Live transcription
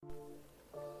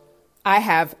I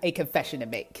have a confession to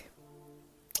make.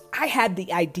 I had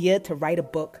the idea to write a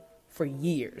book for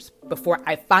years before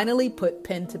I finally put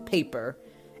pen to paper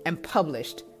and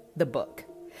published the book.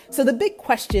 So the big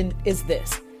question is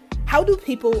this: how do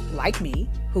people like me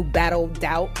who battle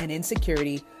doubt and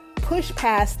insecurity push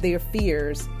past their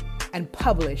fears and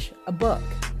publish a book?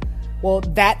 Well,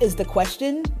 that is the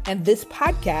question, and this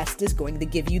podcast is going to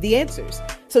give you the answers.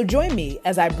 So join me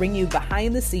as I bring you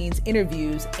behind the scenes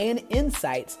interviews and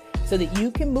insights so that you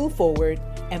can move forward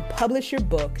and publish your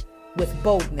book with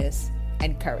boldness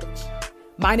and courage.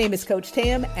 My name is Coach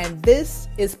Tam, and this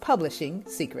is Publishing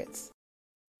Secrets.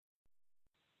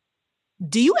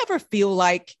 Do you ever feel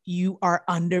like you are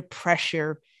under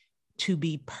pressure to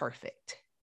be perfect?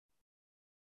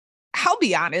 I'll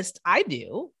be honest, I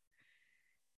do.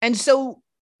 And so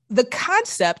the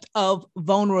concept of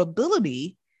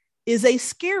vulnerability is a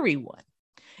scary one.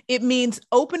 It means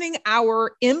opening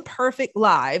our imperfect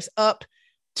lives up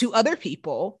to other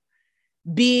people,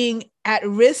 being at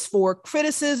risk for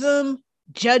criticism,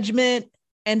 judgment,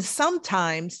 and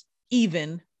sometimes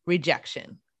even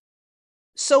rejection.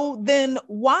 So then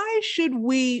why should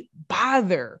we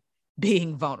bother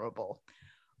being vulnerable?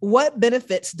 What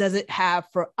benefits does it have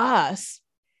for us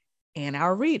and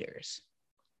our readers?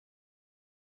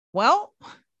 Well,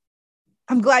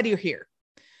 I'm glad you're here,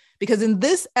 because in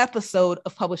this episode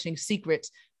of Publishing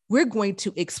Secrets, we're going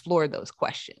to explore those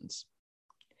questions.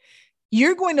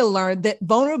 You're going to learn that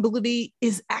vulnerability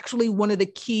is actually one of the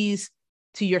keys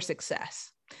to your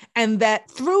success, and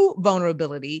that through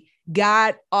vulnerability,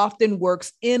 God often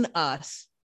works in us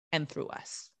and through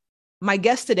us. My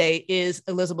guest today is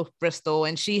Elizabeth Bristol,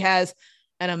 and she has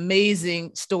an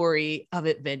amazing story of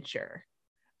adventure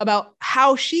about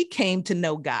how she came to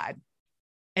know God.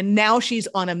 And now she's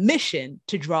on a mission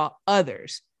to draw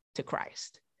others to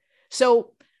Christ.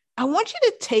 So I want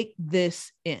you to take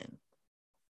this in.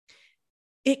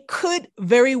 It could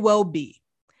very well be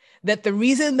that the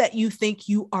reason that you think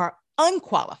you are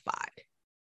unqualified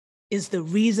is the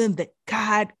reason that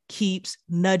God keeps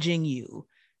nudging you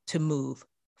to move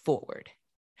forward.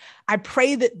 I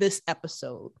pray that this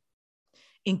episode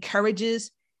encourages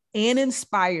and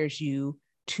inspires you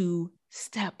to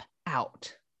step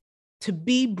out, to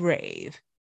be brave,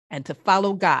 and to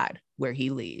follow God where He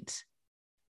leads.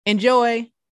 Enjoy.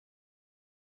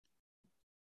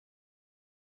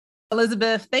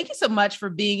 Elizabeth, thank you so much for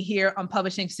being here on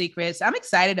Publishing Secrets. I'm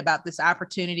excited about this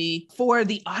opportunity for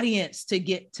the audience to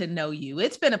get to know you.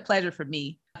 It's been a pleasure for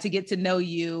me to get to know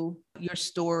you, your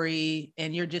story,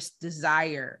 and your just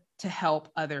desire to help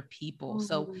other people.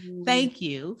 So thank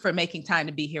you for making time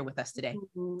to be here with us today.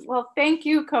 Well, thank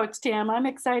you, Coach Tam. I'm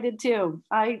excited too.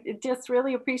 I just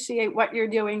really appreciate what you're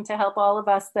doing to help all of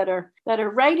us that are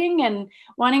writing and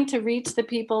wanting to reach the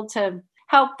people to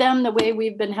help them the way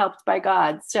we've been helped by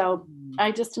God. So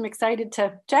I just am excited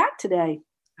to chat today.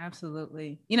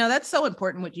 Absolutely. You know, that's so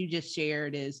important. What you just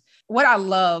shared is what I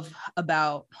love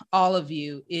about all of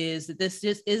you is that this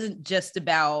just isn't just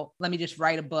about, let me just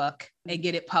write a book and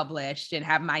get it published and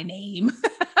have my name,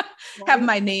 have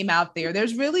my name out there.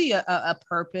 There's really a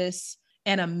purpose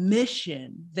and a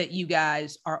mission that you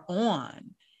guys are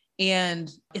on.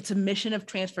 And it's a mission of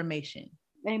transformation.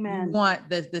 Amen. You want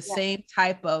the same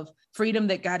type of freedom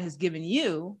that God has given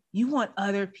you. You want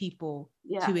other people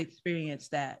to experience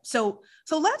that. So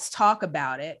let's talk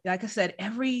about it. Like I said,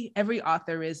 every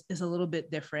author is a little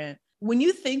bit different. When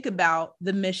you think about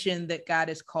the mission that God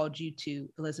has called you to,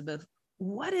 Elizabeth,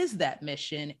 what is that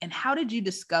mission? And how did you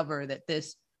discover that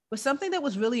this was something that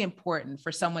was really important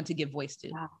for someone to give voice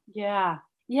to? Yeah,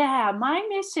 my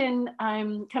mission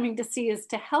I'm coming to see is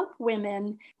to help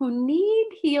women who need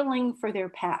healing for their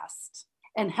past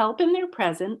and help in their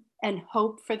present and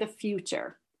hope for the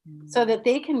future so that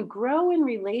they can grow in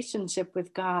relationship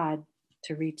with God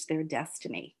to reach their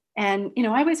destiny. And, you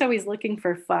know, I was always looking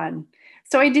for fun.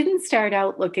 So I didn't start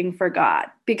out looking for God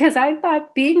because I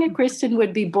thought being a Christian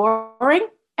would be boring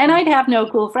and I'd have no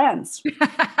cool friends.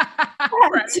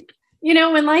 Right. You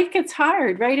know, when life gets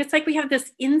hard, right? It's like we have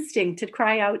this instinct to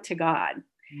cry out to God.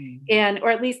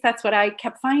 Or at least that's what I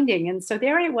kept finding. And so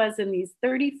there I was in these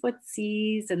 30-foot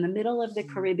seas in the middle of the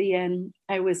Caribbean.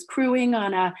 I was crewing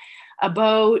on a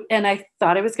boat and I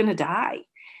thought I was going to die.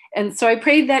 And so I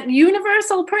prayed that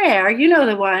universal prayer, you know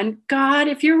the one, God,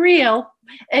 if you're real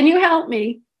and you help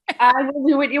me, I will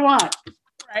do what you want.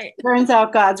 Right. Turns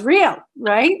out God's real,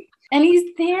 right? And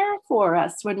He's there for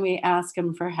us when we ask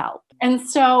Him for help. And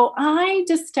so I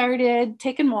just started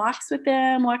taking walks with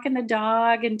Him, walking the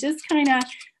dog, and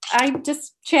I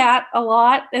just chat a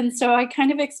lot. And so I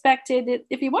kind of expected it,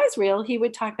 if He was real, He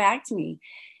would talk back to me.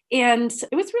 And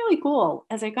it was really cool.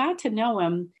 As I got to know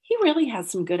him, he really has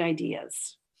some good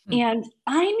ideas. And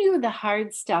I knew the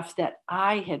hard stuff that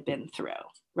I had been through,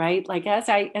 right? Like as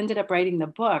I ended up writing the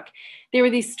book, there were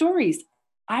these stories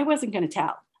I wasn't going to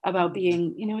tell about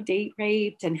being, date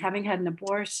raped and having had an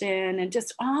abortion and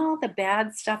just all the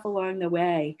bad stuff along the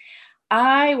way.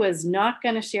 I was not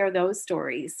going to share those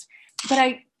stories. But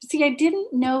I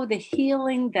didn't know the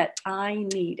healing that I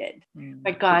needed,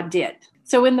 but God did.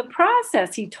 So in the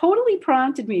process, he totally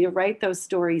prompted me to write those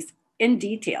stories in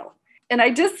detail. And I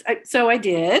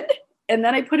did. And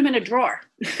then I put them in a drawer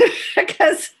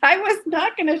because I was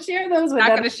not going to share those with them.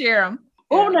 Not going to share them.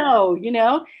 Oh,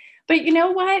 no, But you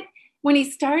know what? When he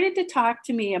started to talk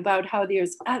to me about how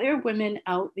there's other women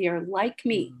out there like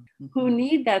me who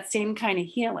need that same kind of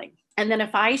healing. And then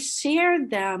if I shared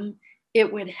them,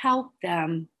 it would help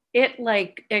them. It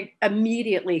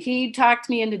immediately, he talked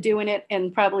me into doing it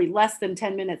in probably less than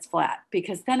 10 minutes flat,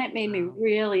 because then it made me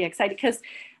really excited. Because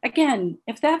again,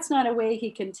 if that's not a way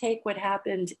he can take what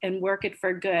happened and work it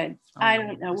for good, I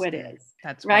don't know what is.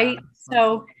 That's right.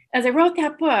 So as I wrote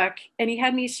that book and he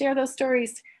had me share those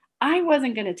stories, I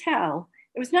wasn't going to tell.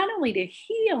 It was not only to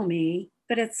heal me,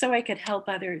 but it's so I could help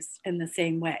others in the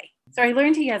same way. So I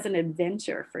learned he has an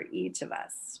adventure for each of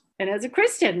us. And as a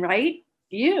Christian, right?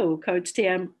 You, Coach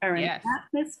Tam, are an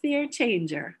atmosphere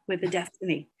changer with a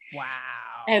destiny. Wow.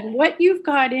 And what you've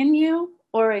got in you,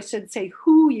 or I should say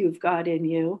who you've got in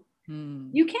you,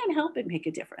 you can't help but make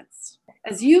a difference.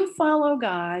 As you follow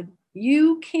God,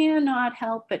 you cannot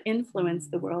help but influence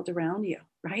the world around you,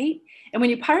 right? And when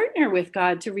you partner with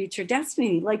God to reach your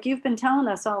destiny, like you've been telling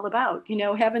us all about,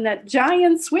 having that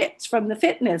giant switch from the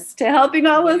fitness to helping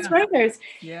all those writers,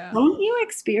 don't you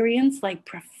experience like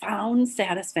profound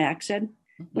satisfaction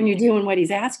when you're doing what he's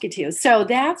asked you to? So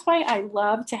that's why I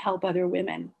love to help other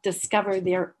women discover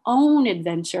their own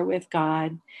adventure with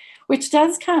God, which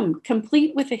does come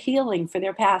complete with a healing for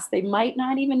their past they might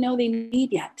not even know they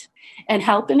need yet, and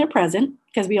help in their present,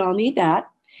 because we all need that.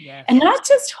 Yes. And not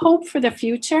just hope for the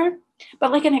future,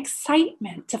 but like an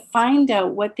excitement to find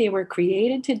out what they were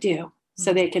created to do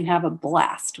so they can have a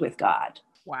blast with God.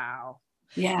 Wow.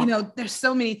 Yeah. There's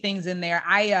so many things in there.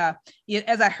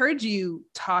 As I heard you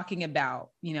talking about,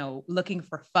 looking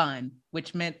for fun,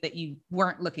 which meant that you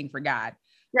weren't looking for God.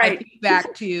 Right. I think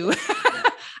back to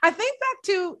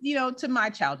to my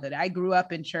childhood. I grew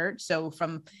up in church. So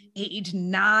from age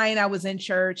 9, I was in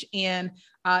church, and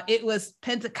it was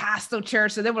Pentecostal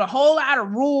church. So there were a whole lot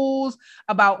of rules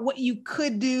about what you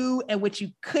could do and what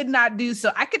you could not do.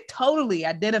 So I could totally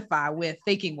identify with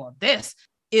thinking, well, this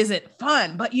isn't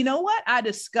fun. But you know what I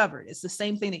discovered? It's the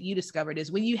same thing that you discovered,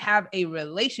 is when you have a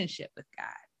relationship with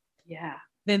God,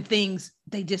 then things,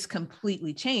 they just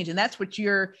completely change. And that's what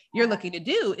you're looking to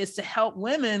do, is to help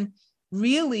women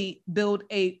really build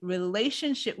a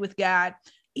relationship with God,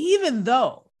 even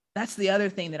though, that's the other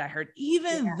thing that I heard,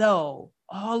 even though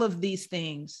all of these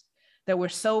things that were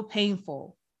so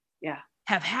painful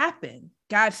have happened,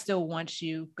 God still wants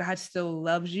you, God still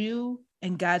loves you,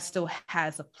 and God still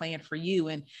has a plan for you.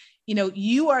 And,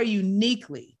 you are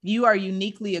uniquely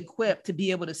equipped to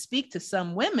be able to speak to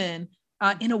some women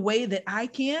in a way that I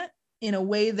can't, in a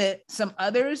way that some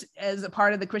others as a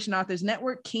part of the Christian Authors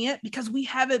Network can't, because we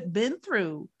haven't been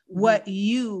through what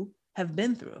you have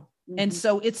been through. And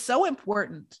so it's so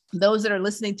important, those that are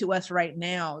listening to us right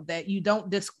now, that you don't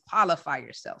disqualify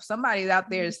yourself. Somebody out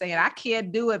there is saying, I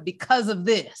can't do it because of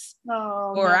this,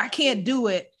 I can't do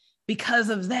it because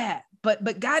of that.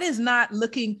 But God is not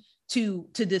looking to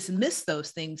dismiss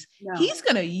those things. No. He's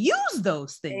going to use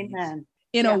those things. Amen.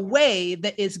 In a way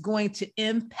that is going to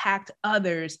impact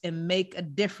others and make a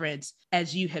difference,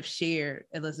 as you have shared,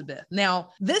 Elizabeth.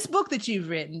 Now, this book that you've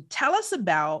written, tell us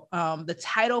about the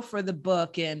title for the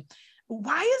book, and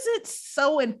why is it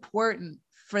so important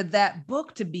for that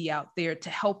book to be out there to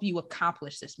help you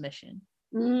accomplish this mission?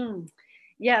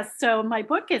 Yes. So my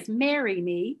book is Marry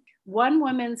Me, One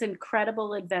Woman's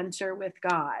Incredible Adventure with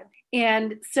God.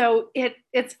 And so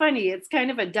it's funny, it's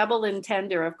kind of a double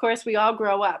entender. Of course, we all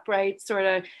grow up, right? Sort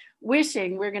of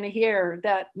wishing we're going to hear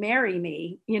that marry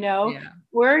me,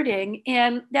 wording.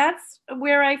 And that's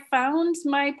where I found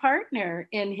my partner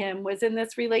in him, was in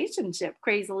this relationship,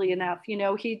 crazily enough.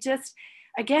 He just,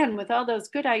 again, with all those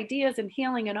good ideas and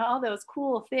healing and all those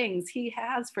cool things he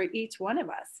has for each one of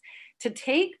us, to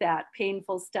take that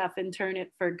painful stuff and turn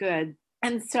it for good.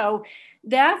 And so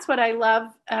that's what I love.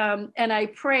 And I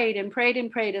prayed and prayed and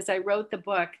prayed as I wrote the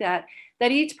book, that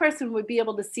each person would be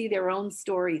able to see their own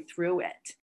story through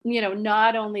it.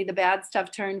 Not only the bad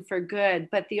stuff turned for good,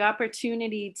 but the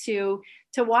opportunity to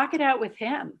walk it out with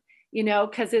him,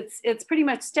 because it's pretty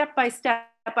much step by step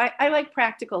I like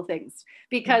practical things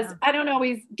because I don't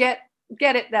always get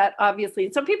it that obviously.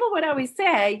 And so people would always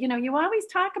say, you always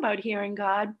talk about hearing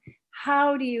God.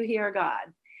 How do you hear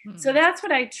God? So that's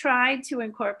what I tried to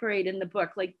incorporate in the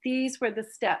book. Like these were the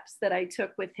steps that I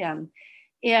took with him.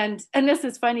 And this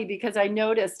is funny because I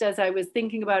noticed as I was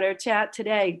thinking about our chat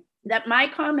today that my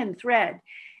common thread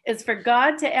is for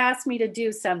God to ask me to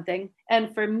do something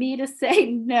and for me to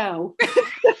say no.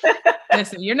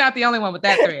 Listen, you're not the only one with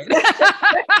that thread.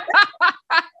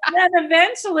 Then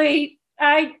eventually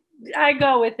I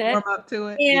go with it. Warm up to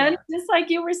it. And just like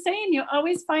you were saying, you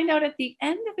always find out at the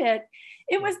end of it,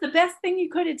 it was the best thing you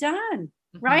could have done,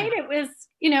 right? It was,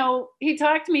 he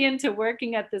talked me into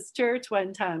working at this church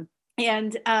one time.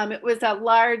 And it was a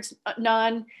large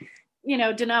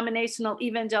denominational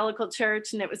evangelical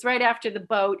church. And it was right after the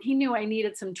boat. He knew I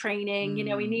needed some training. He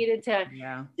needed to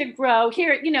grow.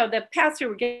 Here, the pastor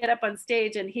would get up on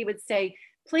stage and he would say,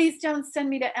 "Please don't send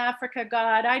me to Africa,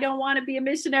 God. I don't want to be a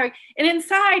missionary." And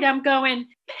inside I'm going,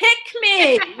 pick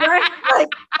me, right? Like,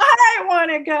 I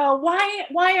want to go.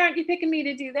 Why aren't you picking me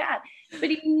to do that? But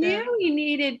he knew he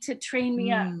needed to train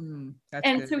me up.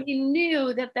 And good. So he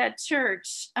knew that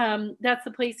church, that's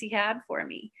the place he had for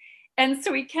me. And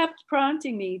so he kept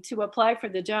prompting me to apply for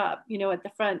the job, at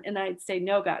the front. And I'd say,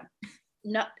 "No, God,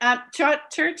 no,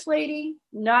 church lady,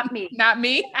 not me." Not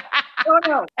me. Oh,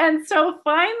 no. And so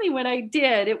finally when I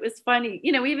did, it was funny,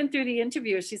 even through the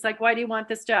interview, she's like, "Why do you want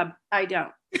this job?" "I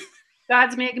don't.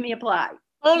 God's making me apply."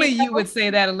 Only you would say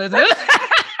that, Elizabeth.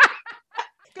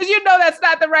 Because that's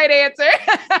not the right answer.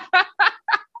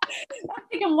 I'm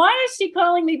thinking, why is she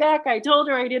calling me back? I told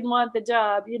her I didn't want the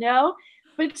job,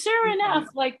 But sure enough,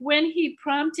 like when he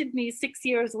prompted me 6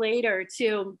 years later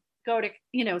to go to,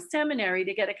 seminary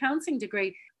to get a counseling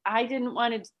degree, I didn't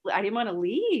want to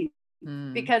leave.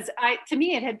 Because to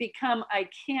me, it had become, I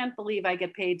can't believe I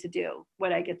get paid to do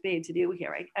what I get paid to do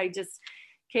here. I just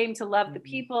came to love the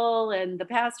people and the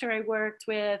pastor I worked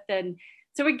with. And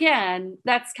so again,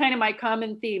 that's kind of my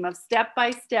common theme of step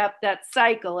by step, that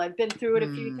cycle. I've been through it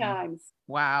a few times.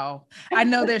 Wow. I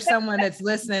know there's someone that's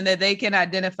listening that they can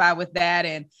identify with that.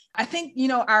 And I think,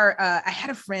 I had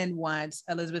a friend once,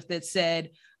 Elizabeth, that said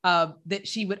that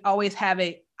she would always have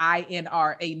a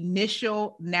INR,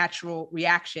 initial natural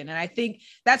reaction. And I think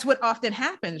that's what often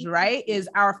happens, right? Is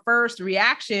our first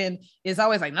reaction is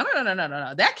always like, no,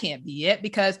 that can't be it,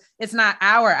 because it's not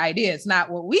our idea. It's not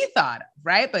what we thought of,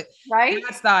 right? But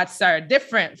God's thoughts are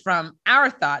different from our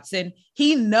thoughts. And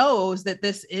he knows that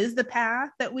this is the path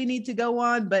that we need to go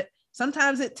on, but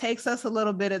sometimes it takes us a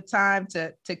little bit of time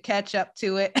to catch up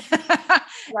to it,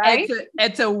 right?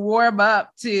 and to warm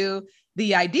up to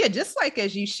the idea, just like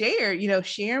as you shared,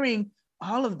 sharing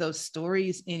all of those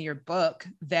stories in your book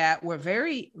that were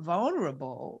very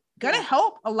vulnerable, going to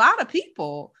help a lot of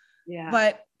people,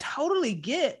 but totally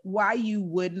get why you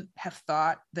wouldn't have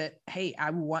thought that, hey,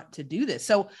 I want to do this.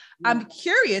 So I'm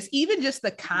curious, even just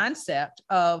the concept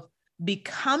of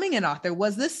becoming an author,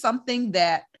 was this something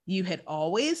that you had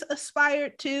always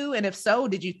aspired to? And if so,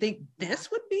 did you think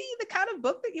this would be the kind of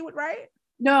book that you would write?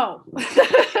 No.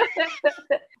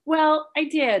 Well, I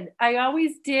did. I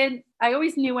always did. I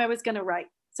always knew I was going to write.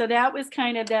 So that was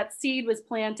kind of, that seed was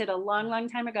planted a long, long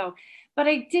time ago, but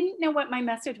I didn't know what my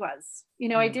message was.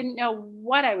 I didn't know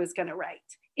what I was going to write.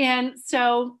 And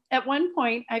so at one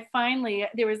point,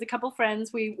 there was a couple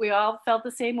friends, we all felt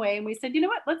the same way. And we said, you know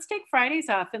what, let's take Fridays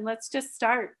off and let's just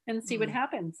start and see what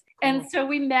happens. Cool. And so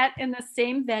we met in the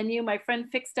same venue. My friend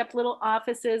fixed up little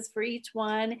offices for each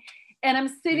one. And I'm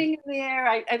sitting there.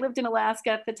 I lived in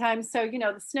Alaska at the time. So,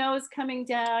 the snow is coming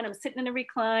down. I'm sitting in a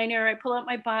recliner. I pull out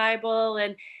my Bible.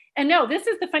 And no, this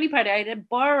is the funny part. I had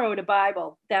borrowed a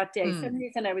Bible that day. For some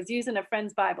reason, I was using a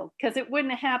friend's Bible because it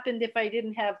wouldn't have happened if I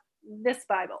didn't have this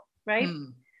Bible, right?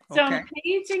 Okay. So I'm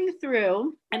paging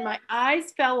through and my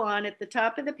eyes fell on, at the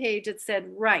top of the page, it said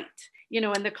write,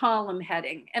 in the column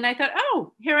heading. And I thought,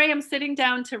 oh, here I am sitting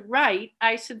down to write.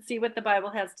 I should see what the Bible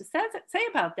has to say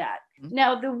about that.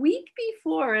 Now, the week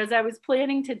before, as I was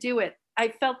planning to do it, I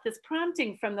felt this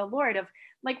prompting from the Lord of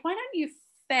like, why don't you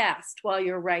fast while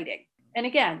you're writing? And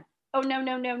again, oh,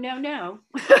 no.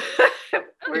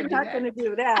 We're not going to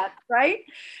do that, right?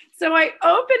 So I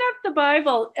open up the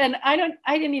Bible, and I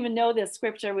didn't even know this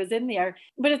scripture was in there,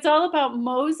 but it's all about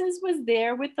Moses was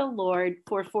there with the Lord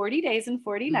for 40 days and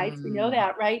 40 nights. We know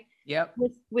that, right? Yep.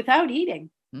 Without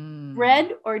eating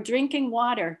bread or drinking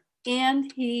water.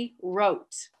 And he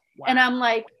wrote. Wow. And I'm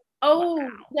like,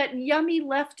 that yummy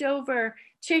leftover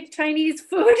Chinese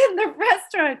food in the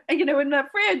restaurant, in the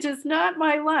fridge is not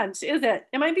my lunch, is it?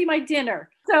 It might be my dinner.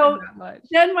 So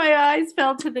then my eyes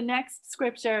fell to the next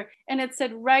scripture, and it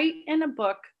said, write in a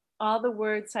book all the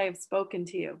words I have spoken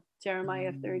to you,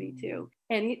 Jeremiah 32.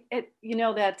 And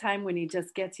that time when he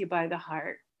just gets you by the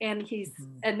heart. And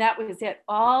and that was it.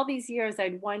 All these years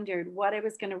I'd wondered what I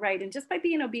was going to write. And just by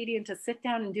being obedient to sit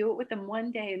down and do it with him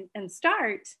one day and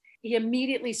start, he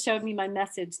immediately showed me my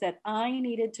message that I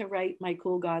needed to write my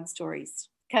cool God stories.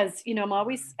 Because, I'm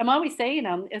always saying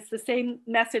them. It's the same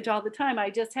message all the time.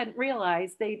 I just hadn't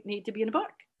realized they need to be in a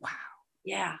book. Wow.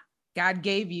 Yeah. God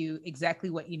gave you exactly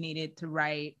what you needed to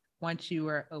write once you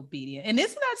were obedient. And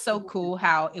isn't that so cool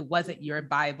how it wasn't your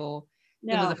Bible?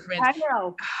 No, it was a friend's. I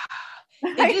know.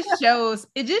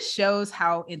 It just shows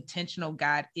how intentional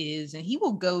God is, and he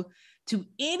will go to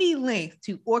any length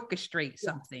to orchestrate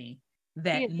something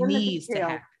that needs to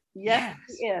happen. Yes,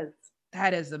 he is.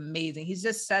 That is amazing. He's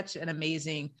just such an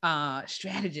amazing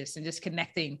strategist and just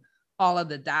connecting all of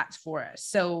the dots for us.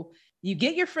 So you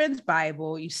get your friend's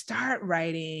Bible, you start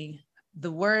writing,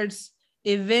 the words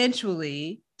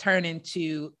eventually turn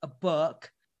into a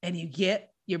book, and you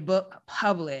get your book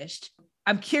published.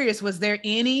 I'm curious, was there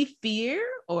any fear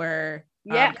or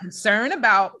concern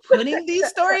about putting these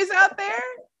stories out there?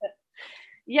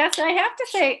 Yes, I have to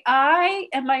say, I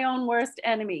am my own worst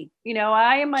enemy.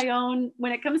 I am my own,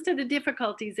 when it comes to the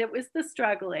difficulties, it was the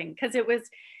struggling,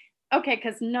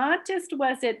 because not just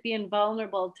was it being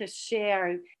vulnerable to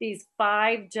share these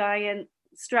 5 giant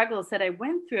struggles that I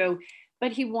went through,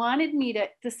 but he wanted me to,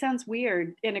 this sounds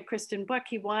weird in a Christian book,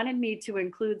 he wanted me to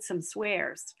include some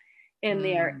swears in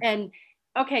there. And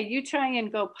you try and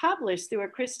go publish through a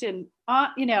Christian,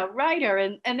 writer,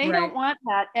 and they don't want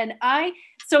that. And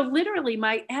so literally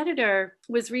my editor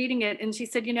was reading it, and she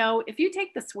said, if you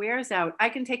take the swears out, I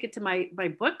can take it to my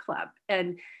book club,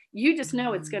 and you just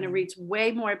know it's going to reach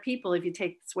way more people if you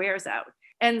take the swears out.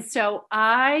 And so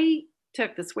I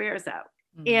took the swears out.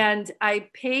 And I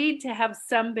paid to have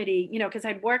somebody, because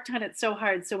I'd worked on it so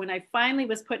hard. So when I finally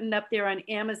was putting it up there on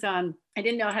Amazon, I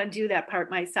didn't know how to do that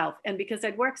part myself. And because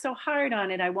I'd worked so hard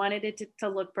on it, I wanted it to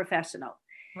look professional.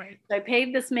 Right. So I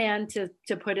paid this man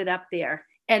to put it up there.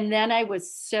 And then I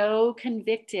was so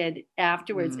convicted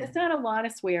afterwards. It's not a lot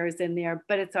of swears in there,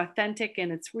 but it's authentic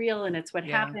and it's real and it's what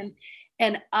happened.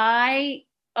 And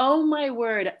oh my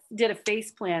word, did a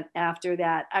face plant after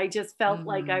that. I just felt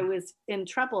like I was in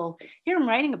trouble. Here I'm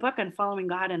writing a book on following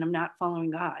God, and I'm not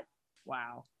following God.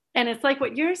 Wow. And it's like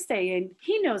what you're saying.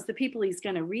 He knows the people he's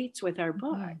going to reach with our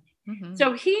book.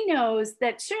 So he knows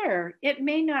that, sure, it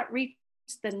may not reach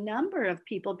the number of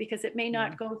people because it may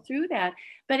not go through that,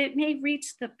 but it may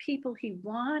reach the people he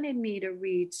wanted me to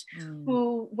reach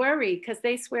who worry because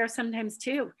they swear sometimes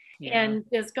too. And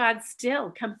does God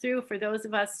still come through for those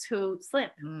of us who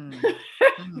slip?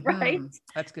 Right?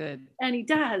 That's good. And he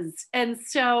does. And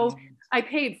so I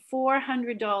paid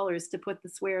 $400 to put the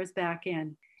swears back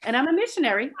in. And I'm a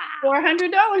missionary.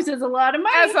 $400 is a lot of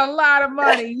money. That's a lot of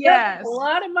money. Yes. A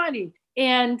lot of money.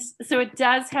 And so it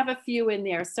does have a few in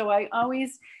there. So I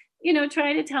always,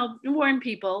 try to warn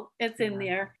people it's in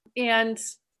there. And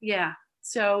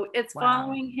so it's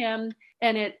following him,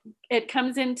 and it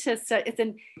comes into, it's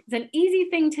an easy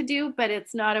thing to do, but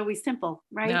it's not always simple,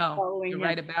 right? No, following you're him.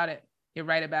 right about it. You're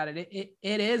right about it.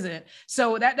 It isn't.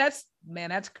 So that's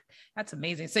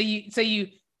amazing. So you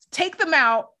take them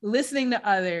out, listening to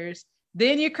others,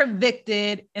 then you're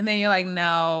convicted, and then you're like,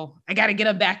 no, I got to get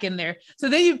them back in there. So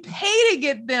then you pay to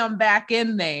get them back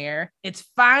in there. It's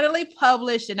finally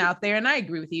published and out there. And I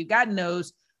agree with you. God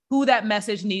knows who that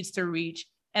message needs to reach.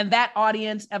 And that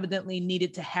audience evidently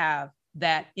needed to have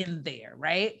that in there,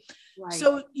 right?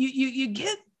 So you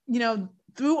get,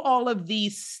 through all of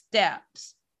these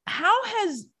steps. How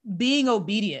has being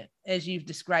obedient, as you've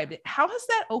described it, how has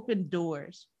that opened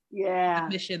doors? The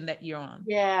mission that you're on.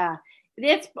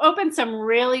 It's opened some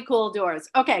really cool doors.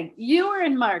 Okay, you are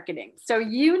in marketing, so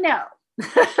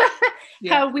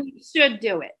how we should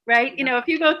do it, right? If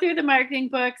you go through the marketing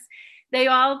books, they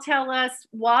all tell us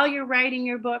while you're writing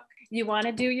your book, you want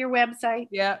to do your website.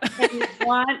 And you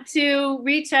want to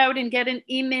reach out and get an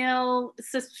email,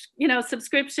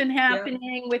 subscription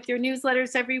happening with your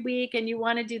newsletters every week, and you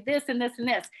want to do this and this and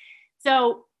this.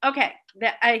 So, okay,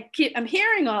 I'm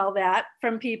hearing all that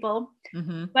from people,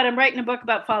 but I'm writing a book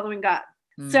about following God.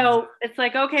 So it's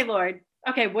like, okay, Lord,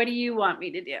 okay, what do you want me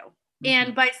to do?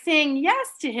 And by saying yes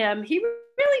to him, he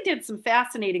really did some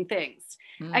fascinating things.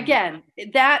 Again,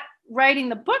 that writing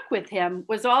the book with him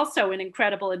was also an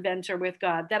incredible adventure with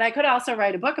God that I could also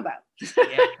write a book about.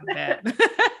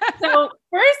 So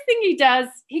first thing he does,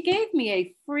 he gave me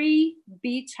a free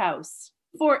beach house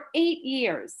for 8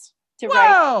 years to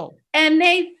write. And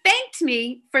they thanked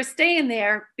me for staying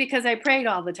there because I prayed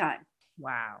all the time.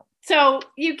 Wow. So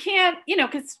you can't,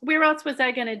 because where else was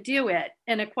I going to do it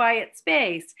in a quiet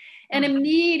space? And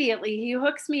immediately he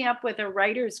hooks me up with a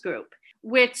writers group,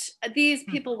 which these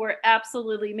people were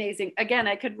absolutely amazing. Again,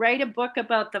 I could write a book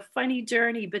about the funny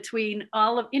journey between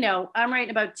all of, I'm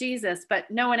writing about Jesus, but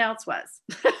no one else was.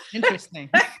 Interesting.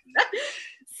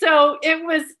 So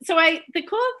the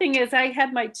cool thing is I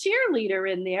had my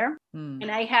cheerleader in there and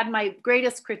I had my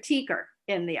greatest critiquer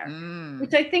in there,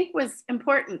 which I think was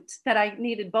important that I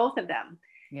needed both of them.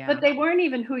 Yeah. But they weren't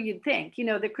even who you'd think.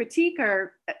 The critiquer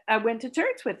went to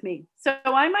church with me. So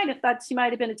I might have thought she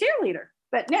might have been a cheerleader,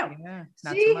 but no,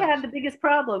 she had the biggest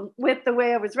problem with the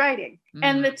way I was writing.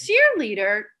 And the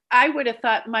cheerleader, I would have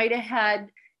thought might have had,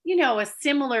 a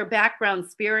similar background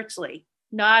spiritually.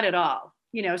 Not at all.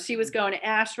 She was going to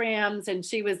ashrams and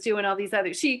she was doing all these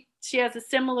other, she has a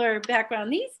similar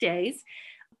background these days.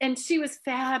 And she was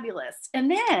fabulous. And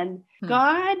then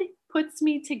God puts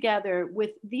me together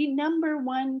with the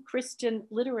 #1 Christian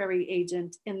literary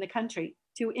agent in the country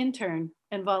to intern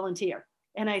and volunteer.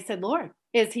 And I said, Lord,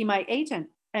 is he my agent?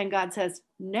 And God says,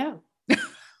 no,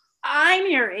 I'm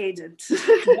your agent.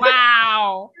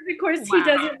 Wow. Of course, he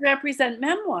doesn't represent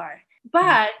memoir.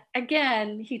 But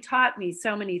again, he taught me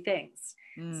so many things.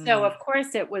 So of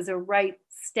course it was a right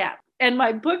step. And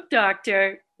my book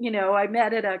doctor, I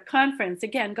met at a conference.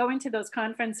 Again, going to those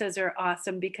conferences are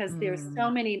awesome because there's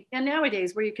so many, and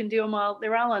nowadays where you can do them all,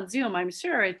 they're all on Zoom, I'm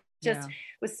sure. It just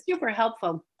was super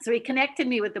helpful. So he connected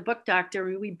me with the book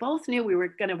doctor. We both knew we were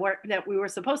going to work, that we were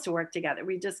supposed to work together.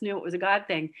 We just knew it was a God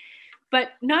thing. But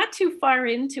not too far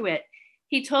into it,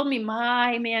 he told me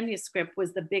my manuscript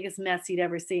was the biggest mess he'd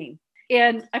ever seen.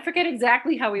 And I forget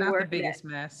exactly how we worked. The biggest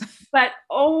mess. But,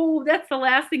 that's the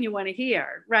last thing you want to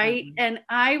hear, right? And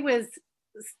I was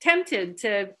tempted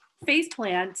to face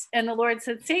plant. And the Lord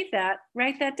said, save that,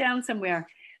 write that down somewhere.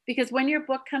 Because when your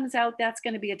book comes out, that's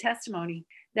going to be a testimony.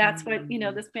 That's what,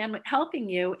 this man was helping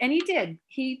you. And he did.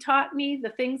 He taught me the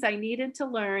things I needed to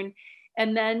learn.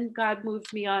 And then God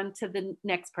moved me on to the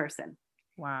next person.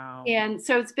 Wow. And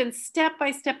so it's been step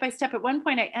by step by step. At one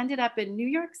point, I ended up in New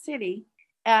York City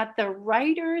at the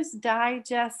Writer's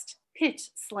Digest Pitch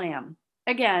Slam.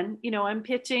 Again, I'm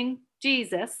pitching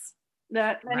Jesus.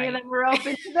 Not many of them were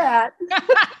open to that.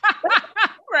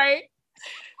 Right.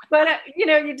 But,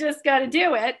 you just got to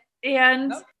do it.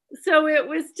 And so it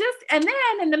was just, and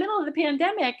then in the middle of the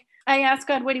pandemic, I asked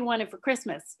God what he wanted for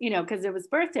Christmas, because it was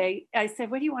birthday. I said,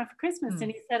 what do you want for Christmas?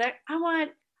 And he said, I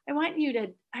want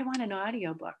an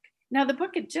audiobook. Now the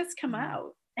book had just come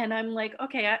out. And I'm like,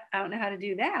 okay, I don't know how to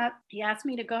do that. He asked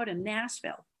me to go to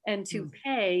Nashville and to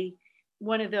pay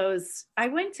one of those. I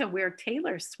went to where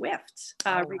Taylor Swift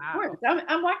records.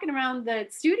 I'm walking around the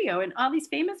studio and all these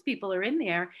famous people are in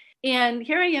there. And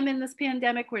here I am in this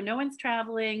pandemic where no one's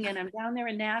traveling. And I'm down there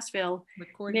in Nashville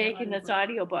making this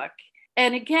audiobook.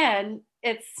 And again,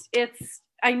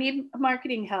 I need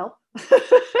marketing help.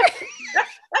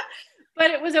 But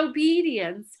it was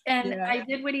obedience. And I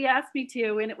did what he asked me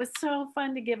to. And it was so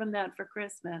fun to give him that for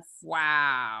Christmas.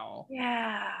 Wow.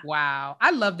 Yeah. Wow. I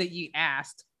love that you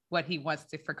asked what he wants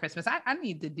for Christmas. I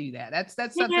need to do that. That's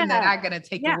something that I'm going to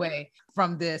take away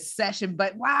from this session.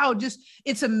 But wow,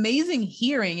 it's amazing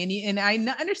hearing. And I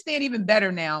understand even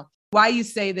better now why you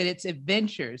say that it's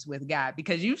adventures with God,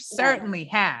 because you've certainly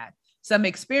had some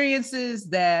experiences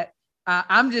that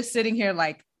I'm just sitting here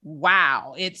like,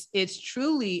 wow, it's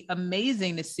truly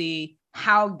amazing to see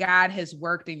how God has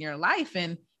worked in your life.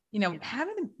 And,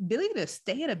 having the ability to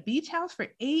stay at a beach house for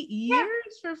 8 years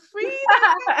for free.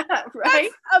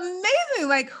 That's amazing.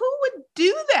 Like, who would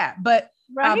do that? But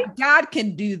God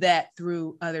can do that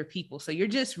through other people. So you're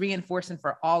just reinforcing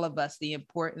for all of us the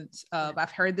importance of,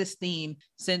 I've heard this theme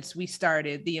since we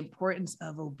started, the importance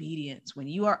of obedience. When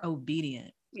you are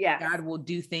obedient, God will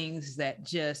do things that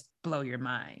just blow your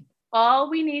mind. All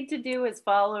we need to do is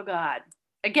follow God.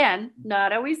 Again,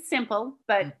 not always simple,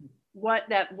 but what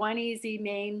that one easy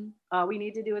main, all we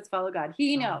need to do is follow God.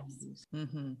 He knows.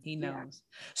 He knows.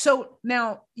 So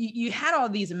now you had all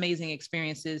these amazing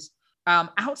experiences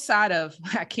outside of,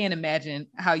 I can't imagine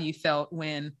how you felt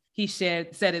when he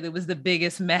said it was the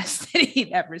biggest mess that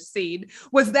he'd ever seen.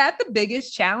 Was that the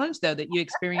biggest challenge though, that you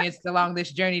experienced along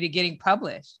this journey to getting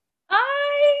published?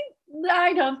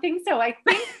 I don't think so. I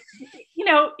think,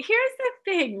 here's the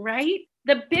thing, right?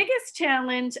 The biggest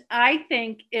challenge, I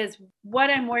think, is what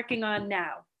I'm working on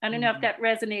now. I don't know if that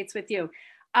resonates with you.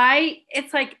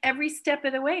 It's like every step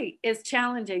of the way is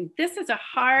challenging. This is a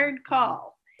hard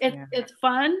call. It's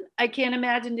fun. I can't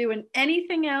imagine doing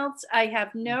anything else. I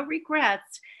have no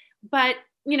regrets, but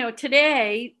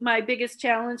today my biggest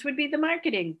challenge would be the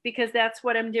marketing because that's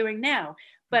what I'm doing now.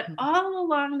 But Mhm. all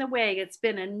along the way, it's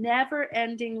been a never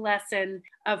ending lesson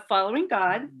of following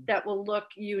God that will look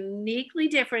uniquely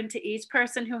different to each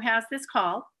person who has this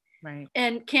call, Right.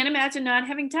 and can't imagine not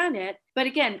having done it. But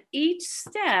again, each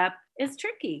step is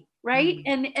tricky, right?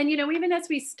 Mm. And even as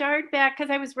we start back,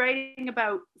 because I was writing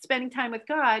about spending time with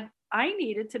God, I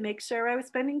needed to make sure I was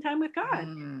spending time with God.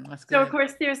 That's So of good.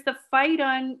 course there's the fight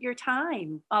on your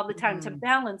time all the time to Mm.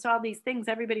 balance all these things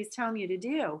everybody's telling you to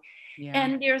do. Yeah.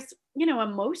 And there's,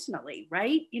 emotionally,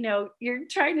 right? You're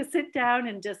trying to sit down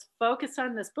and just focus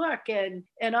on this book, and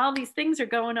all these things are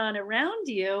going on around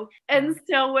you. And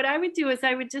so what I would do is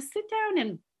I would just sit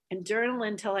down and journal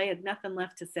until I had nothing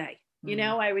left to say.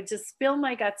 Mm. I would just spill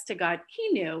my guts to God. He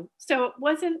knew. So it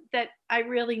wasn't that I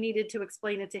really needed to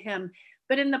explain it to him,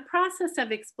 but in the process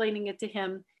of explaining it to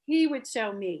him, he would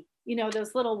show me,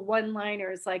 those little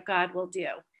one-liners like God will do,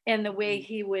 and the way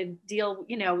he would deal,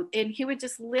 and he would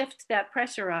just lift that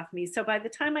pressure off me. So by the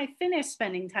time I finished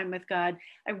spending time with God,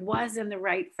 I was in the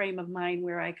right frame of mind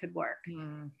where I could work.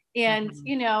 Mm. And,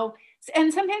 Mhm.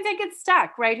 and sometimes I get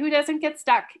stuck, right? Who doesn't get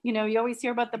stuck? You always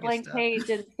hear about the I get blank stuck. page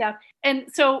and stuff.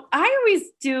 And so I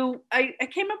always do, I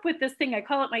came up with this thing, I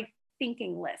call it my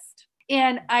thinking list.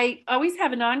 And I always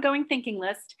have an ongoing thinking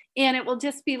list, and it will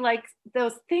just be like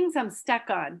those things I'm stuck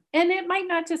on. And it might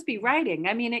not just be writing.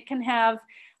 I mean, it can have,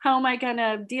 how am I going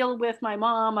to deal with my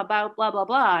mom about blah, blah,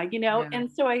 blah, Yeah. And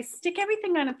so I stick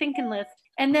everything on a thinking list.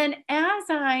 And then as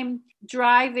I'm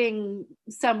driving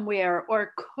somewhere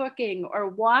or cooking or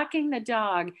walking the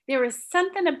dog, there is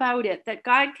something about it that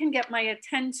God can get my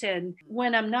attention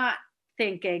when I'm not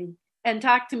thinking and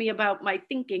talk to me about my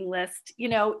thinking list,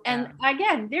 and Yeah.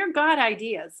 again, they're God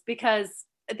ideas because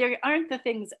they aren't the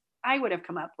things I would have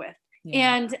come up with.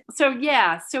 Yeah. And so,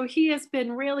 yeah, so he has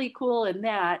been really cool in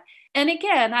that. And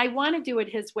again, I want to do it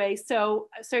his way. So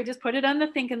I just put it on the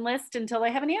thinking list until I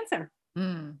have an answer.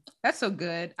 That's so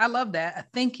good. I love that. A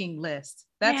thinking list.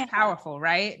 That's Yeah. powerful,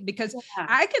 right? Because Yeah.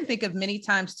 I can think of many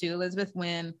times too, Elizabeth,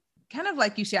 when kind of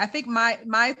like you said, I think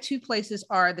my two places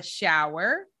are the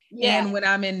shower Yeah. and when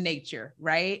I'm in nature,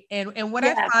 right? And what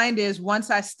I Yeah. find is once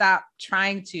I stop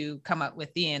trying to come up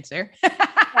with the answer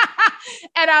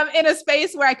and I'm in a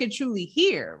space where I can truly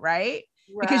hear, right?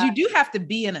 Because Right. you do have to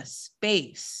be in a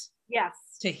space Yes.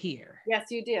 to hear. Yes,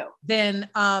 you do. Then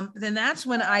that's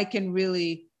when I can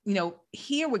really,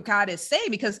 hear what God is saying.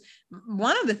 Because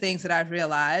one of the things that I've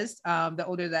realized, the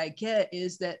older that I get,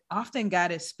 is that often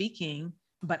God is speaking,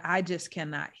 but I just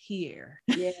cannot hear.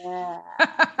 Yeah.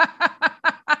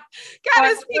 God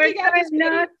is speaking. Or trying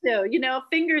not to,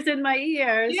 fingers in my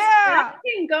ears. Yeah.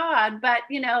 Asking God, but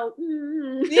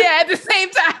Yeah, at the same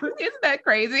time. Isn't that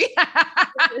crazy?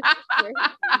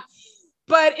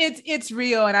 But it's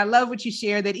real. And I love what you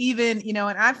share that even, and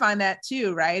I find that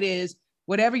too, right? Is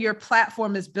whatever your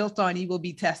platform is built on, you will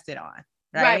be tested on,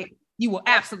 right? You will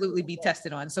absolutely be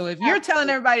tested on. So if you're telling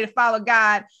everybody to follow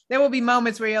God, there will be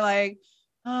moments where you're like,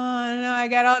 oh no, I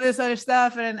got all this other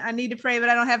stuff and I need to pray, but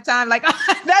I don't have time. Like,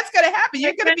 that's going to happen.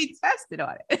 You're going to be tested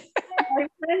on it. My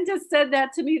friend just said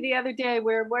that to me the other day.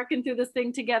 We're working through this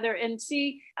thing together, and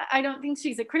I don't think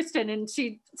she's a Christian. And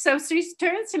she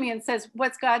turns to me and says,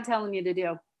 "What's God telling you to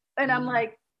do?" And I'm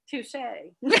like, touche.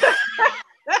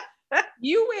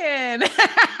 You win.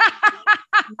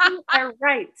 You are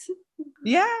right.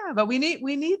 Yeah, but we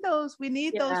need those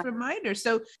reminders.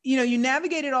 So, you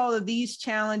navigated all of these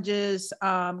challenges,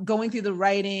 going through the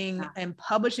writing and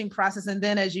publishing process. And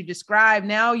then as you described,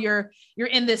 now you're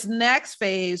in this next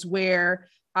phase where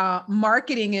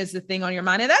marketing is the thing on your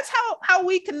mind. And that's how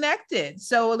we connected.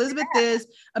 So Elizabeth is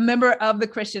a member of the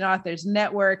Christian Authors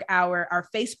Network, our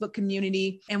Facebook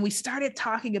community. And we started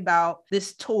talking about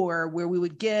this tour where we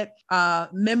would get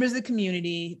members of the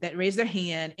community that raise their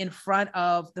hand in front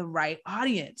of the right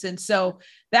audience. And so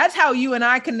that's how you and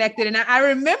I connected. And I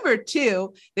remember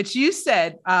too, that you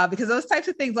said, because those types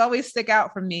of things always stick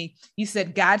out for me. You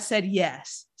said, God said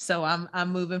yes. So I'm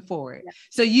moving forward. Yeah.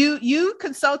 So you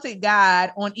consulted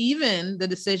God on even the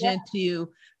decision to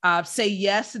say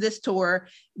yes to this tour.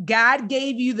 God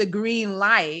gave you the green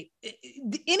light.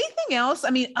 Anything else? I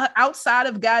mean, outside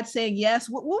of God saying yes,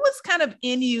 what was kind of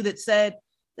in you that said,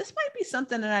 this might be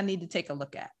something that I need to take a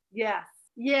look at? Yes.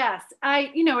 Yes.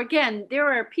 Again,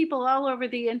 there are people all over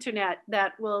the internet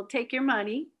that will take your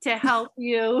money to help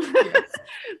you Yes,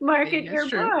 market that's your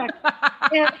true. book.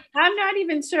 And I'm not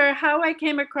even sure how I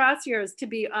came across yours, to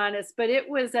be honest, but it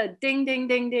was a ding, ding,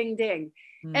 ding, ding, ding.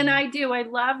 And Mm, I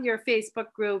love your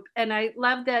Facebook group. And I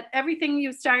love that everything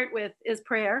you start with is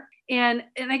prayer. And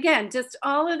again, just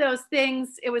all of those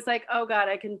things, it was like, oh God,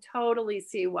 I can totally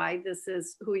see why this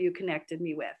is who you connected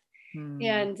me with. mm,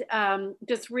 And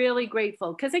just really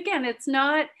grateful. Because again, it's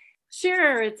not,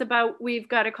 sure, it's about we've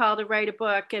got a call to write a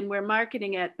book and we're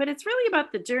marketing it, but it's really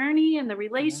about the journey and the yeah,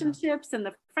 relationships and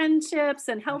the friendships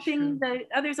and that's helping true.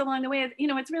 the others along the way.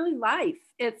 It's really life.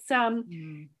 It's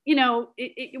Mm,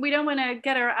 we don't want to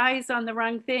get our eyes on the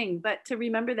wrong thing, but to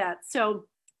remember that. So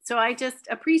I just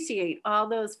appreciate all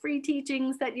those free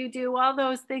teachings that you do, all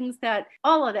those things, that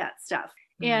all of that stuff.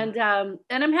 mm.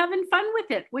 And I'm having fun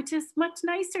with it, which is much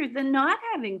nicer than not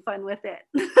having fun with it.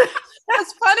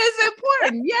 Yes, fun is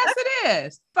important. Yes, it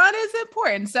is. Fun is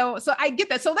important. So I get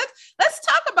that. So let's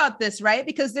talk about this, right?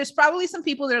 Because there's probably some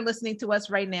people that are listening to us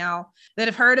right now that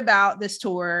have heard about this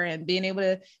tour and being able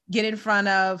to get in front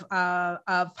of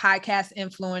podcast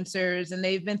influencers, and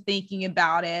they've been thinking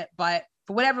about it, but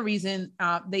for whatever reason,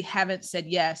 they haven't said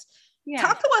yes. Yeah.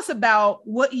 Talk to us about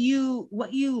what you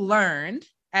learned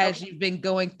as Okay. you've been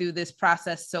going through this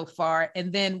process so far,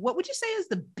 and then what would you say is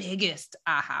the biggest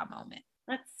aha moment?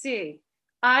 Let's see.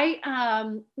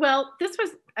 This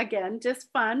was again just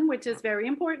fun, which is very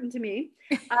important to me.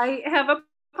 I have a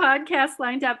podcast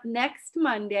lined up next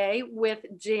Monday with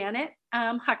Janet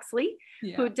Huxley,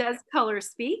 Yeah. who does Color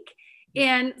Speak.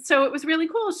 And so it was really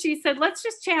cool. She said, let's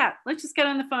just chat. Let's just get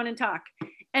on the phone and talk.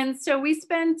 And so we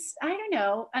spent, I don't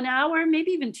know, an hour,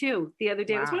 maybe even two the other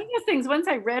day. It was one Wow. of those things, once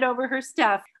I read over her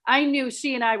stuff, I knew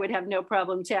she and I would have no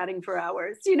problem chatting for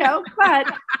hours, but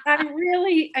I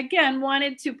really, again,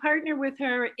 wanted to partner with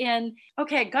her in,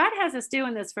 okay, God has us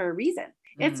doing this for a reason.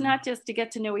 It's Mm, not just to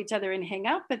get to know each other and hang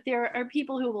out, but there are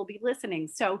people who will be listening.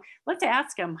 So let's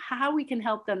ask them how we can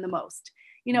help them the most.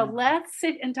 mm, Let's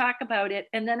sit and talk about it.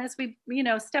 And then as we,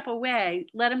 step away,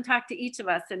 let them talk to each of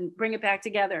us and bring it back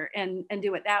together and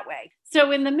do it that way.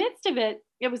 So in the midst of it,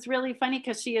 it was really funny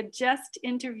because she had just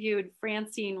interviewed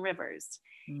Francine Rivers.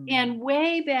 mm, And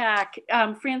way back,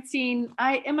 Francine,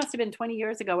 it must have been 20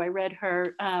 years ago, I read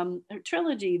her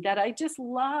trilogy that I just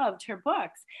loved, her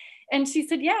books. And she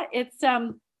said, yeah, it's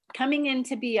coming in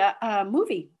to be a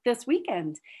movie this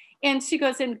weekend. And she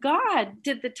goes, and God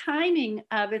did the timing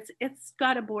of it's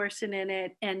got abortion in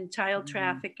it and child mm.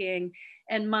 trafficking.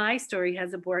 And my story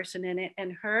has abortion in it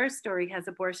and her story has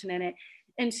abortion in it.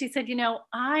 And she said,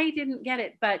 I didn't get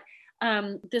it, but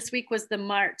this week was the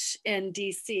march in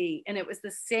DC, and it was the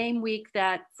same week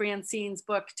that Francine's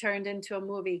book turned into a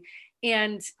movie.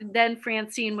 And then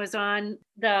Francine was on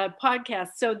the podcast.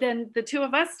 So then the two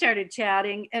of us started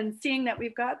chatting and seeing that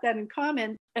we've got that in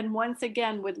common. And once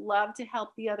again, would love to help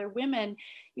the other women,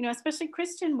 especially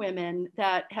Christian women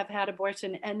that have had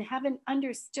abortion and haven't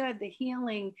understood the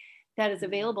healing that is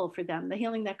available for them, the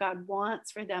healing that God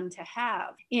wants for them to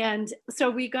have. And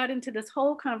so we got into this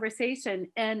whole conversation,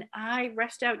 and I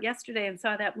rushed out yesterday and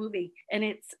saw that movie. And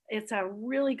it's a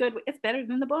really good, it's better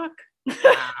than the book.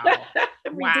 Wow.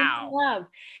 Redeeming Wow. Love.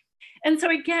 And so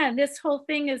again, this whole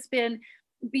thing has been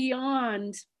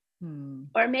beyond, Hmm.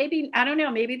 or maybe, I don't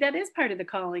know, maybe that is part of the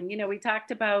calling. We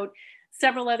talked about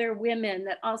several other women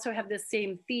that also have the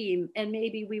same theme, and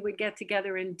maybe we would get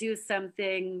together and do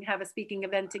something, have a speaking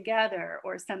event together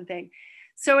or something.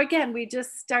 So again, we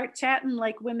just start chatting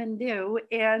like women do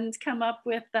and come up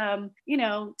with,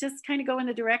 just kind of go in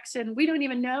the direction. We don't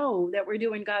even know that we're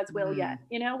doing God's will yet.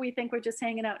 Hmm. We think we're just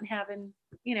hanging out and having,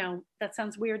 that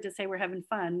sounds weird to say we're having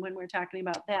fun when we're talking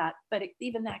about that, but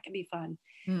even that can be fun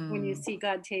when you Hmm. see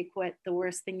God take what the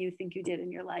worst thing you think you did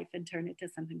in your life and turn it to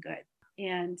something good.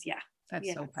 And That's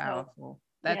so so powerful.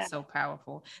 yeah. That's so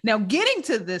powerful. Now, getting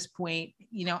to this point,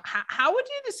 how would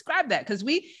you describe that? Because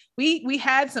we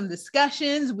had some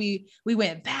discussions. We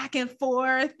went back and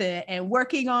forth and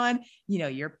working on,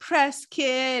 your press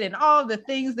kit and all of the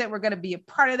things that were going to be a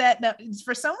part of that. Now,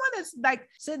 for someone that's like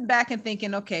sitting back and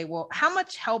thinking, okay, well, how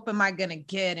much help am I going to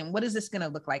get, and what is this going to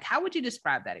look like? How would you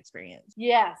describe that experience?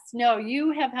 Yes, no,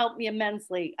 you have helped me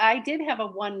immensely. I did have a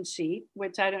one sheet,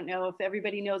 which I don't know if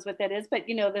everybody knows what that is, but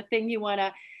the thing you want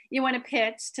to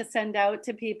pitch to send out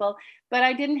to people, but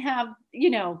I didn't have,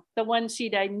 the one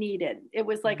sheet I needed. It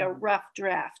was like a rough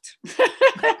draft.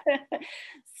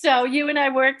 So you and I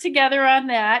worked together on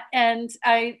that, and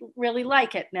I really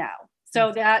like it now.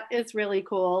 So that is really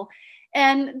cool.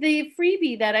 And the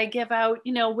freebie that I give out,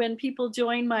 when people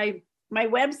join my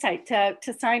website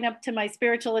to sign up to my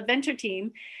spiritual adventure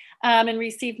team, and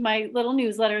receive my little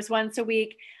newsletters once a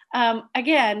week.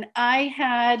 Again, I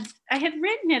had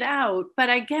written it out, but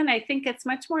again, I think it's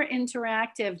much more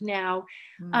interactive now.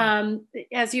 Mm.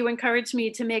 As you encouraged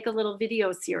me to make a little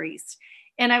video series,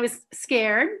 and I was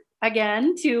scared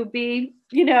again to be,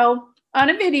 on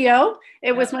a video.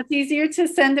 It was Yep. much easier to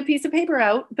send a piece of paper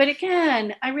out. But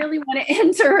again, I really want to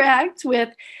interact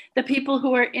with the people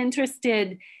who are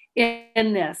interested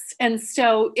in this. And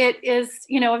so it is,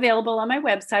 available on my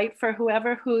website for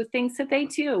whoever who thinks that they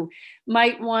too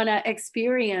might want to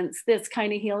experience this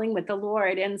kind of healing with the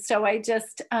Lord. And so I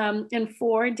just, in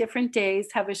 4 different days,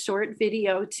 have a short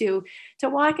video to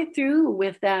walk it through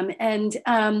with them, and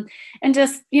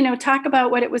just, talk about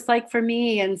what it was like for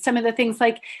me, and some of the things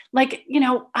like,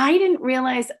 I didn't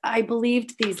realize I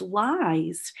believed these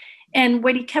lies. And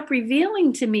what he kept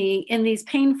revealing to me in these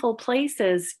painful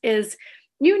places is,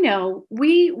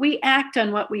 we act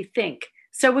on what we think.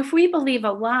 So if we believe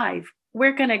a lie,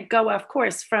 we're going to go off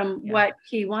course from Yeah. what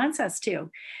he wants us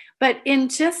to. But in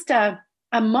just a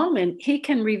moment, he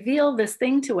can reveal this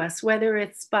thing to us, whether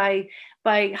it's by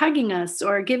hugging us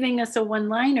or giving us a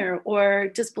one-liner or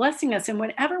just blessing us in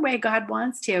whatever way God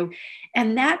wants to.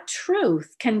 And that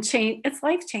truth can change. It's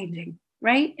life-changing,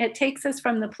 right? It takes us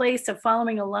from the place of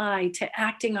following a lie to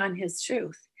acting on his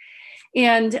truth.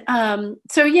 And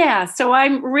so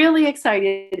I'm really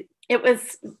excited.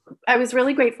 I was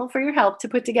really grateful for your help to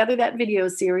put together that video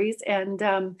series, and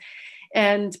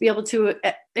be able to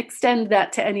extend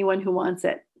that to anyone who wants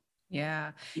it.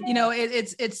 Yeah.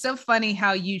 It's so funny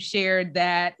how you shared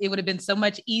that it would have been so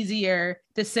much easier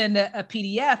to send a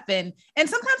PDF. And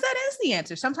sometimes that is the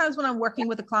answer. Sometimes when I'm working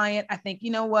with a client, I think,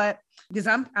 you know what, because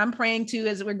I'm praying too,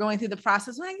 as we're going through the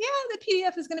process, I'm like, yeah, the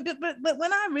PDF is going to be, but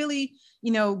when I really,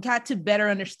 got to better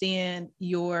understand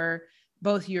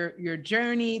both your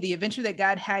journey, the adventure that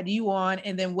God had you on,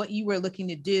 and then what you were looking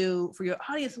to do for your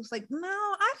audience, it was like, no,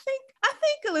 I think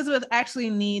Elizabeth actually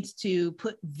needs to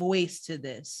put voice to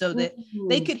this so that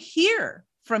they could hear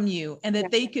from you, and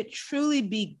that they could truly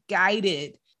be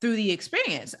guided through the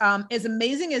experience. As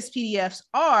amazing as PDFs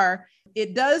are,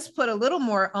 it does put a little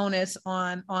more onus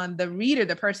on the reader,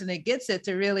 the person that gets it,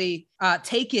 to really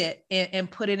take it and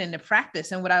put it into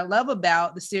practice. And what I love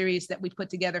about the series that we put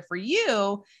together for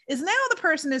you is now the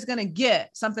person is going to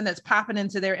get something that's popping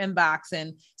into their inbox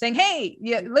and saying, hey,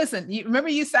 yeah, listen, you remember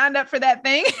you signed up for that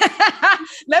thing?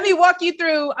 Let me walk you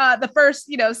through the first,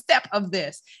 step of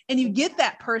this. And you get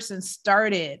that person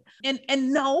started.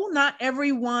 And no, not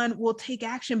everyone will take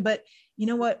action, but you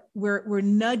know what? We're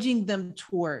nudging them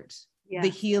towards the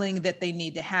healing that they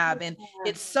need to have. And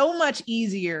it's so much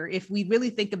easier if we really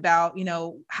think about,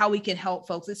 how we can help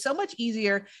folks. It's so much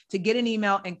easier to get an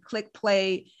email and click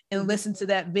play and listen to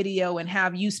that video and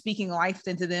have you speaking life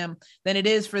into them than it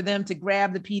is for them to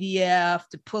grab the PDF,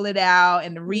 to pull it out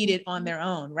and to read it on their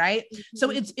own. Right.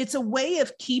 So it's a way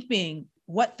of keeping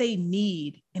what they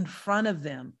need in front of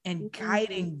them and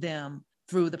guiding them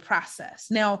through the process.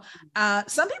 Now,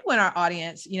 some people in our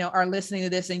audience, are listening to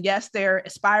this, and yes, they're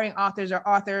aspiring authors or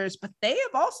authors, but they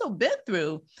have also been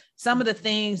through some of the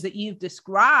things that you've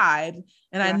described.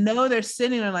 And I know they're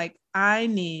sitting there like, I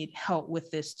need help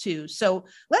with this too. So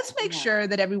let's make sure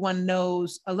that everyone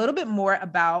knows a little bit more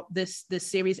about this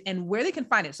series and where they can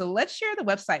find it. So let's share the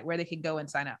website where they can go and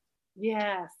sign up.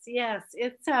 Yes.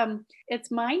 It's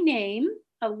my name,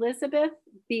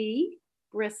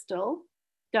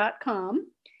 ElizabethBBristol.com.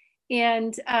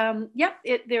 And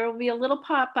there will be a little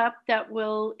pop-up that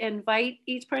will invite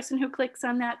each person who clicks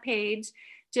on that page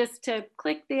just to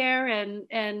click there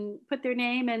and put their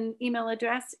name and email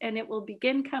address, and it will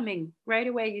begin coming right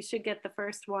away. You should get the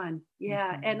first one.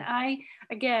 Yeah. And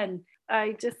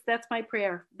that's my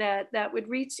prayer, that would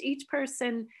reach each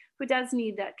person who does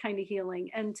need that kind of healing,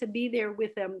 and to be there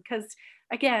with them. Because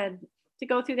again, to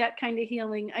go through that kind of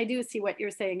healing, I do see what you're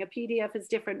saying. A PDF is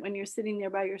different when you're sitting there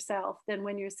by yourself than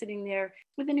when you're sitting there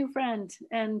with a new friend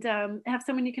and have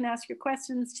someone you can ask your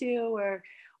questions to,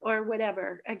 or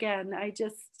whatever. Again, it's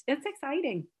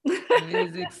exciting. It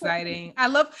is exciting. I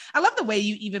love the way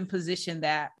you even position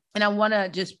that. And I want to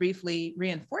just briefly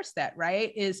reinforce that,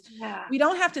 right? We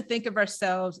don't have to think of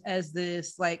ourselves as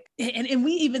this, like, and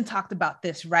we even talked about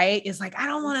this, right? It's like, I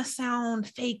don't want to sound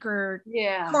fake or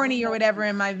corny or whatever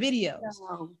in my videos.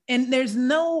 No. And there's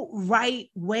no right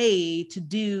way to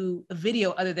do a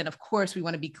video other than, of course, we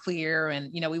want to be clear and,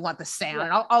 we want the sound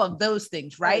and all of those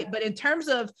things, right? But in terms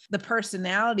of the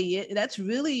personality, that's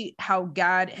really how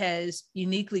God has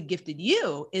uniquely gifted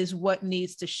you, is what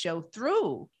needs to show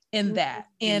through in that.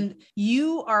 And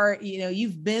you are,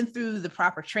 you've been through the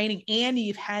proper training and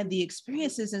you've had the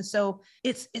experiences. And so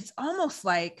it's almost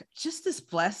like just this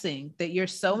blessing that you're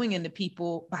sowing into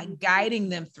people by guiding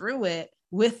them through it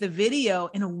with the video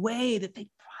in a way that they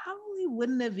probably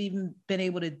wouldn't have even been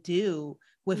able to do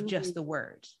with just the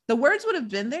words. The words would have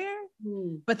been there,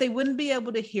 but they wouldn't be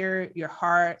able to hear your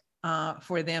heart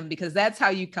for them, because that's how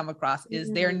you come across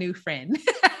is their new friend.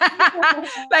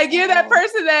 Like you're that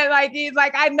person that like, is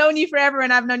like, I've known you forever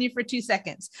and I've known you for 2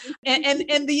 seconds.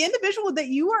 And the individual that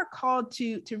you are called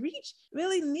to reach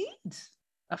really needs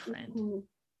a friend.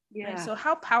 Yeah. Right? So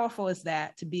how powerful is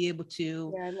that to be able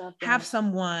to have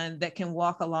someone that can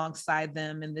walk alongside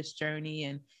them in this journey?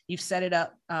 And you've set it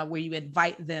up where you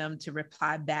invite them to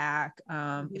reply back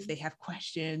if they have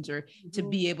questions, or to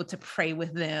be able to pray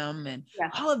with them, and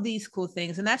all of these cool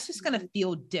things. And that's just going to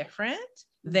feel different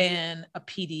than a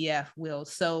PDF will.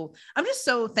 So I'm just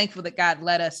so thankful that God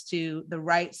led us to the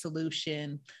right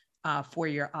solution for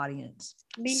your audience.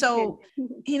 So,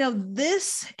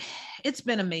 it's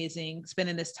been amazing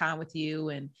spending this time with you,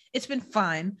 and it's been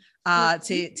fun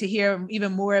to hear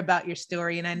even more about your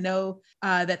story. And I know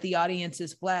that the audience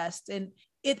is blessed, and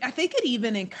I think it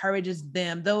even encourages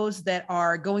them, those that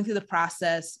are going through the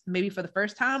process, maybe for the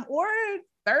first time or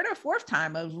third or fourth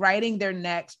time of writing their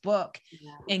next book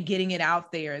and getting it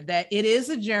out there, that it is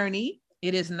a journey.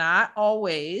 It is not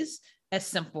always as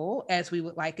simple as we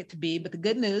would like it to be, but the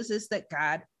good news is that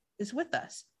God is with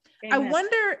us. Amen. I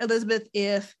wonder, Elizabeth,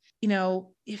 if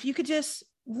you could just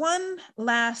one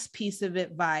last piece of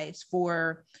advice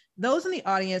for those in the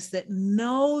audience that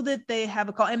know that they have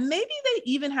a call, and maybe they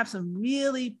even have some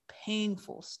really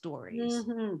painful stories.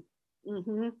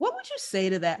 What would you say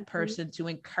to that person to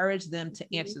encourage them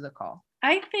to answer the call?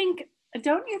 I think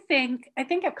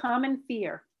a common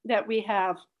fear that we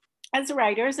have as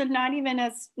writers, and not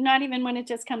even when it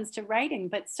just comes to writing,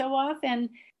 but so often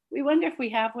we wonder if we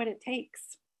have what it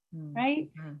takes, right?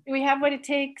 Do we have what it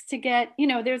takes to get,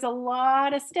 there's a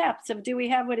lot of steps of, do we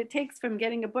have what it takes from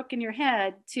getting a book in your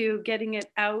head to getting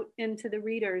it out into the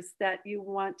readers that you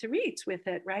want to reach with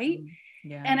it, right?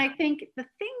 Yeah. And I think the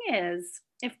thing is,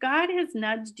 if God has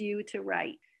nudged you to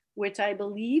write, which I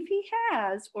believe he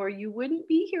has, or you wouldn't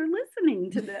be here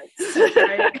listening to this,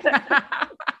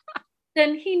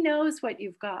 then he knows what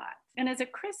you've got. And as a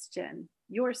Christian,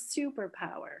 your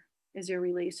superpower is your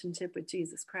relationship with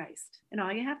Jesus Christ. And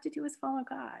all you have to do is follow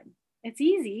God. It's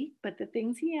easy, but the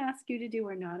things he asks you to do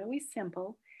are not always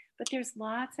simple. But there's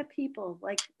lots of people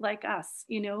like us,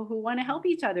 who want to help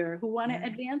each other, who want to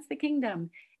advance the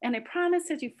kingdom. And I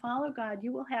promise, as you follow God,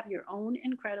 you will have your own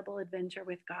incredible adventure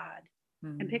with God.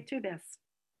 And picture this,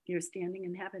 you're standing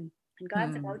in heaven, and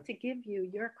God's about to give you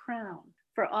your crown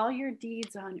for all your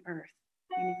deeds on earth,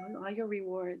 all your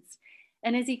rewards.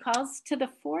 And as he calls to the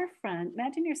forefront,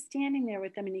 imagine you're standing there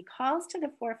with them, and he calls to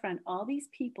the forefront all these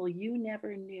people you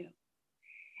never knew.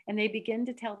 And they begin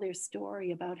to tell their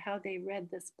story about how they read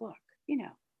this book,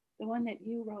 the one that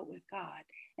you wrote with God.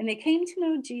 And they came to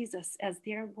know Jesus as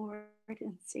their Lord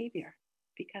and Savior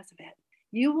because of it.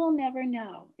 You will never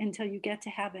know until you get to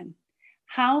heaven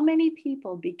how many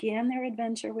people began their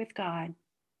adventure with God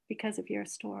because of your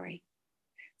story.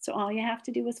 So all you have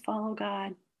to do is follow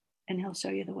God, and he'll show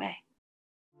you the way.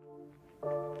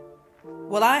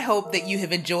 Well, I hope that you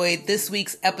have enjoyed this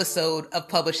week's episode of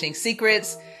Publishing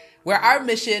Secrets, where our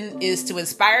mission is to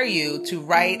inspire you to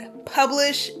write,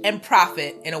 publish, and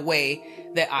profit in a way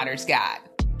that honors God.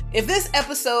 If this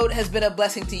episode has been a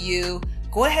blessing to you,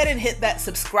 go ahead and hit that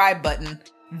subscribe button,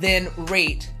 then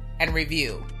rate and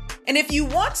review. And if you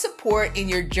want support in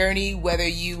your journey, whether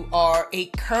you are a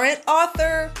current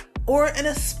author or an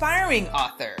aspiring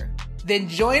author, then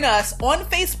join us on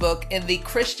Facebook in the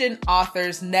Christian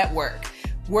Authors Network.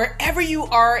 Wherever you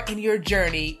are in your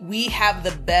journey, we have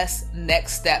the best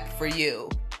next step for you.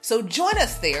 So join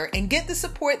us there and get the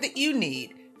support that you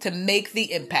need to make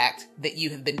the impact that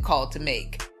you have been called to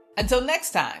make. Until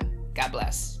next time, God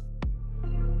bless.